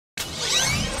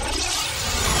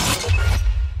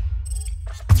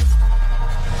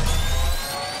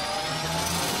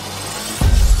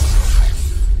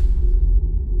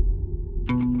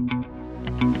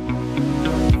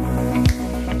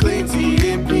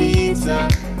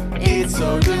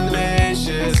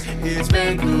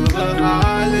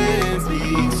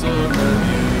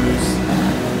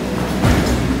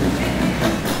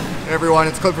everyone,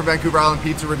 it's Clip from Vancouver Island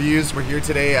Pizza Reviews. We're here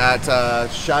today at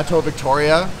Chateau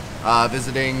Victoria,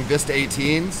 visiting Vista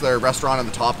 18, it's their restaurant on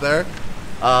the top there.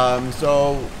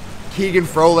 So Keegan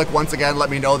Froelich once again let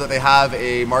me know that they have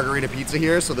a margarita pizza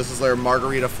here, so this is their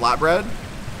margarita flatbread.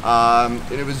 And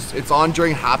it's on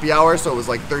during happy hour, so it was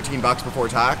like 13 bucks before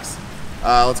tax.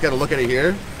 Let's get a look at it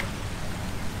here.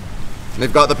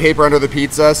 They've got the paper under the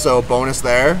pizza, so bonus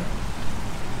there.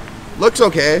 Looks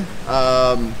okay.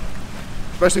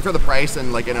 Especially for the price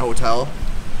and like in a hotel.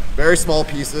 Very small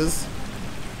pieces.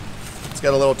 Let's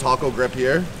get a little taco grip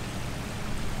here.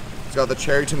 It's got the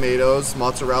cherry tomatoes,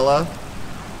 mozzarella.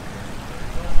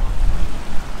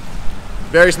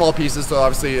 Very small pieces, so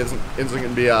obviously it isn't going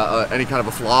to be any kind of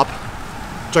a flop.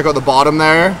 Check out the bottom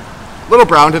there. A little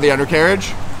brown to the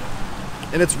undercarriage.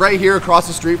 And it's right here across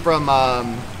the street from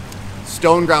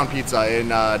Stone Ground Pizza in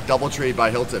Doubletree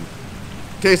by Hilton.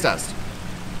 Taste test.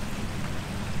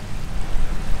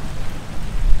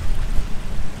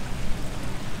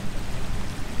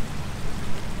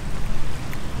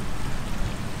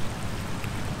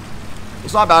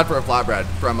 It's not bad for a flatbread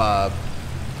from a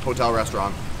hotel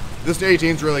restaurant. This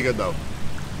 18 is really good though.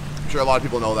 I'm sure a lot of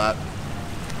people know that.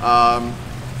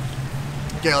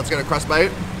 Okay, let's get a crust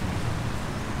bite.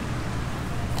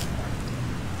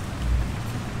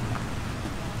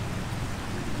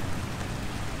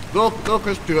 Little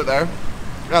crisp to it there.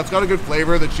 Yeah, it's got a good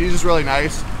flavor. The cheese is really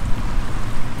nice.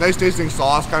 Nice tasting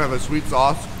sauce, kind of a sweet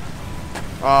sauce.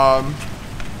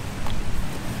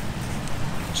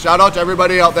 Shout out to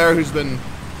everybody out there who's been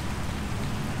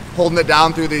holding it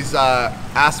down through these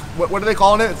what are they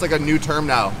calling it? It's like a new term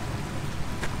now.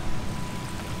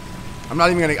 I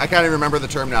can't even remember the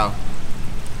term now.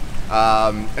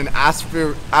 An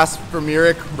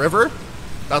aspheric river?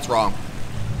 That's wrong.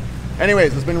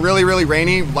 Anyways, it's been really, really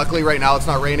rainy. Luckily right now it's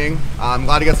not raining. I'm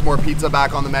glad to get some more pizza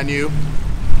back on the menu.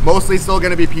 Mostly still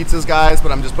gonna be pizzas, guys,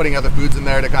 but I'm just putting other foods in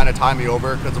there to kind of tie me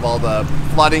over because of all the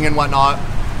flooding and whatnot.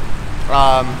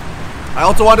 I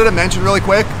also wanted to mention really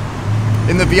quick,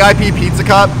 in the V.I.P Pizza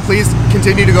Cup, please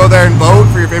continue to go there and vote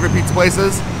for your favorite pizza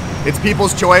places. It's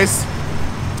people's choice.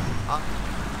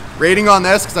 Rating on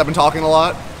this, because I've been talking a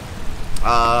lot.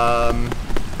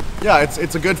 Yeah,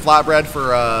 it's a good flatbread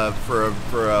for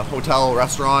a hotel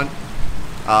restaurant.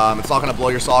 It's not gonna blow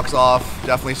your socks off.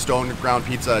 Definitely Stone Ground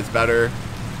Pizza is better.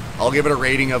 I'll give it a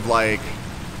rating of like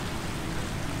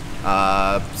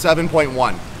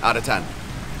 7.1 out of 10.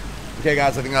 Okay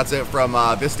guys, I think that's it from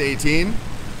Vista 18.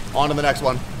 On to the next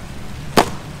one.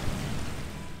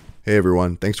 Hey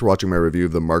everyone, thanks for watching my review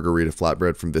of the margarita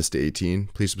flatbread from Vista 18.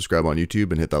 Please subscribe on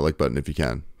YouTube and hit that like button if you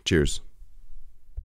can. Cheers.